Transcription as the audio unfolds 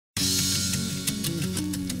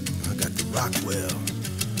Rockwell.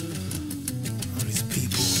 All these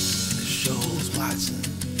people in the shows watching.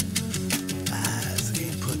 Eyes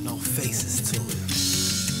can't put no faces to it.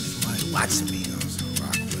 Somebody watching me, you know, so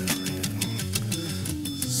Rockwell.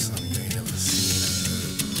 Something you ain't never seen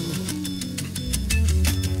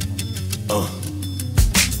or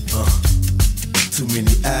heard. Too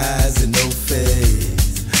many eyes and no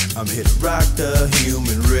face. I'm here to rock the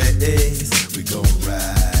human race. We gon'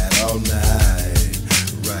 ride all night,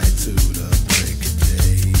 right to the break of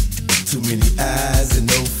day. Too many eyes and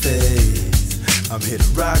no face. I'm here to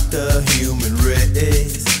rock the human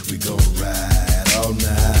race. We gon' ride all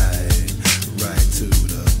night, right to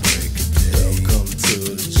the break of day. Welcome to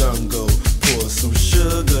the jungle, pour some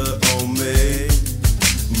sugar on me.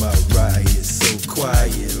 My ride is so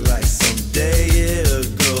quiet, like someday it'll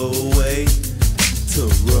go away. To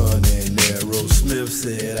run and Aerosmith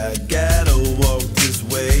said I gotta walk this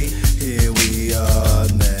way. Here we are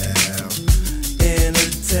now,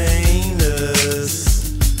 entertain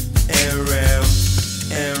us, and round,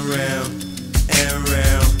 and round, and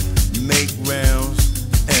round, make rounds,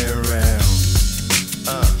 and round.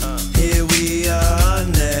 Here we are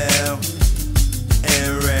now,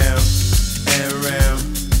 and round, and round,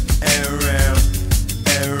 and round,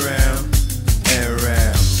 and round, and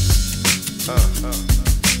round.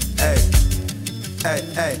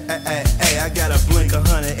 Hey, I gotta blink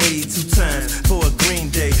 182 times for a green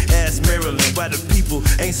day. Ask Maryland why the people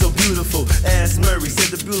ain't so beautiful. Ask Murray,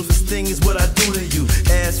 said the beautiful thing is what I do to you.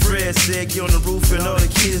 Ask Fred, said you on the roof and all the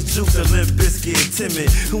kids juke. The Limp Bizkit, Timid,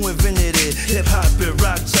 who invented it? Hip hop and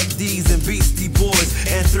rock, Chuck D's and Beastie Boys.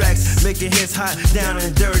 Anthrax, making hits hot, down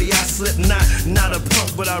and dirty. I slip not a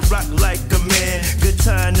punk, but I rock like a man.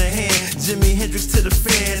 Guitar in the hand, Jimi Hendrix to the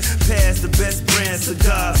fans. Pass the best brand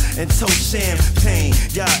cigars and toast champagne.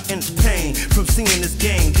 Y'all in pain from seeing this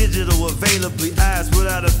game. Digital availably, eyes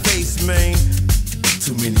without a face, man.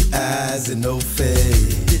 Too many eyes and no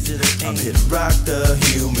face. I'm here to rock the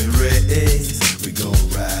human race. We gon'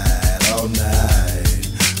 ride all night,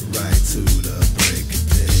 right to the break of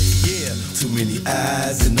day. Yeah. Too many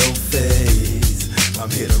eyes and no face. I'm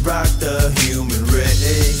here to rock the human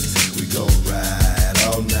race. We gon' ride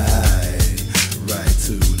all night, right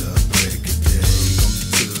to the break of day. Welcome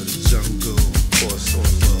to the jungle, awesome.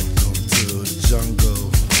 Welcome to the jungle,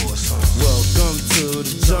 awesome. Welcome to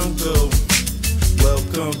the jungle.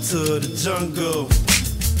 Welcome to the jungle.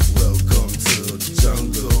 Welcome to the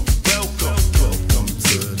jungle. Welcome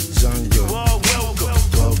to the jungle.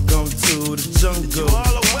 Welcome to the jungle.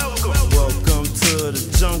 Welcome to the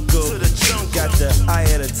jungle. Got the eye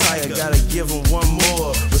of the tiger, gotta give him one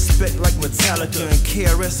more. Respect like Metallica and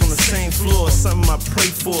KRS on the same floor. Something I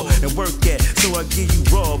pray for and work at, so I give you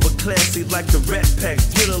raw but classy like the Rat Pack.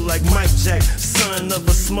 Thriller like Mike Jack, son of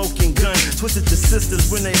a smoking gun. Twisted the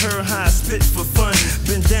sisters when they heard how I spit for fun.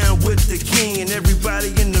 Been down with the king and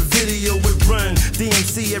everybody in the video would run.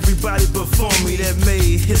 DMC, everybody before me that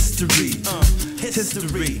made history.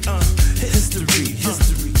 History.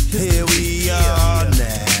 Here we are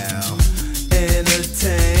now,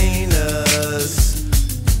 entertain us,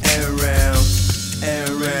 and round, and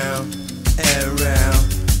round, and round,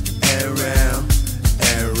 and round,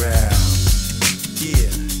 and round.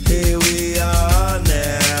 Yeah, here we are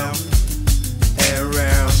now, and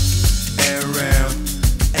round, and round,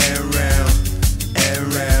 and round,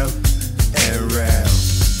 and round, and round.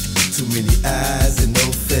 Too many eyes and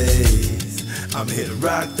no face. I'm here to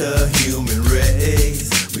rock the human race.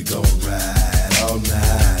 We gon' ride all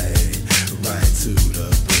night, right to the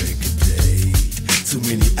break of day. Too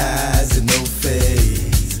many eyes and no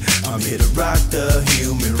face. I'm here to rock the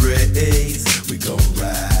human race. We gon'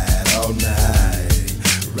 ride all night,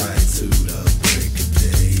 right to the break of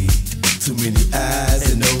day. Too many eyes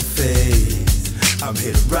and no face. I'm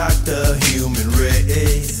here to rock the human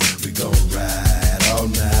race. We gon' ride all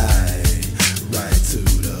night, right to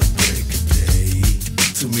the break of day.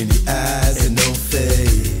 Too many eyes and no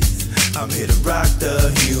face. I'm here to rock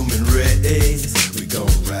the human race. We gon'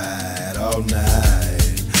 ride all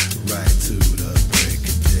night, right to the break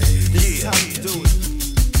of day. This is how you do it.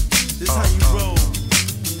 This how you roll.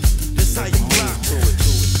 This how you rock to it.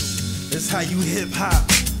 This how you hip hop.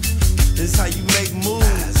 This how you make moves.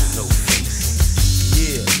 Eyes and no face.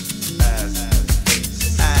 Yeah.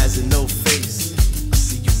 Eyes and no face. I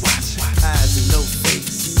see you watching. Eyes and no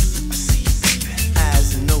face. I see you peeping.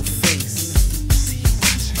 Eyes and no face. I see you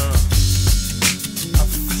watching. I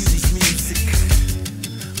fuse music.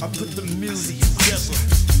 I put the music together.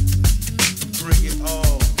 Bring it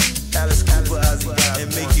all. Alice Cooper, and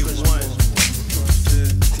make it one.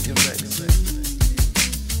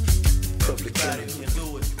 Public enemy.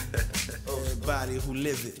 Everybody who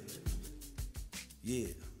live it.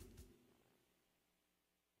 Yeah.